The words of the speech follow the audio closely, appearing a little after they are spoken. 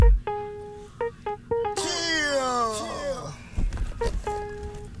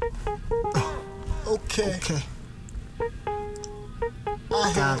Okay.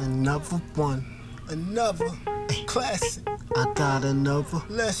 I got another one. Another classic. I got another.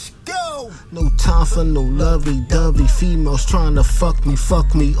 Let's go. No time for no lovey dovey. Females trying to fuck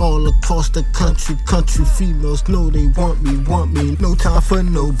me all across the country. Country females know they want me. No time for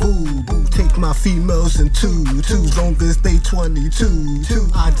no boo. Take my females in twos, long as they 22.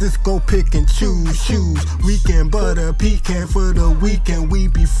 I just go pick and choose. Weekend butter pecan for the weekend. We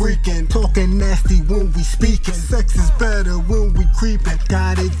be freaking, talking nasty when we speaking. Sex is better when we creeping.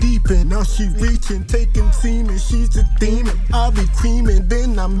 Got it deepin', now she reaching, taking semen. She's a demon. I'll be creaming,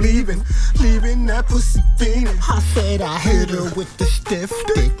 then I'm leaving that pussy fiending. I said I hit her with the stiff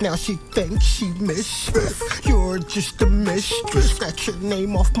dick. Now she thinks she mischief. You're just a mistress. Scratch your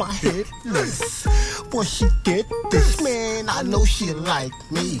name off my hit list. Once she get this, man, I know she like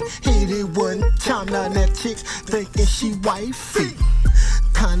me. Hit it one time, now that chick's thinking she wifey.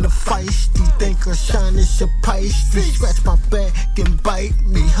 Kinda feisty, think her shine is a pasty. Scratch my back and bite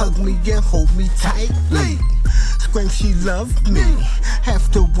me, hug me and hold me tightly. Scream she loved me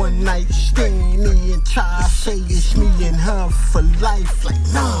after one night stand. And try to say it's me and her for life. Like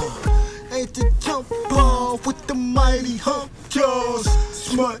no, ain't the jump ball with the mighty hump jaws.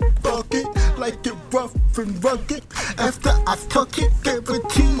 Smart bucket, like it rough and rugged. After I tuck it,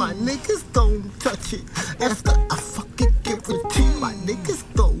 guarantee my niggas don't touch it. After I fuck it, guarantee my niggas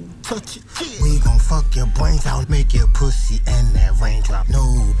don't touch it. Yeah. We gon' fuck your brains out, make your pussy and that raindrop.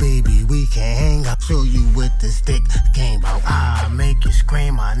 No, baby, we can't hang up. Show you with the stick came out. I make you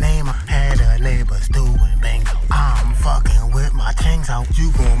scream my name. I had her neighbors doing bingo. I'm fucking with my chains out.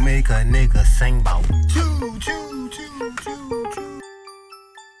 You gon' make a nigga sing bout. Choo choo.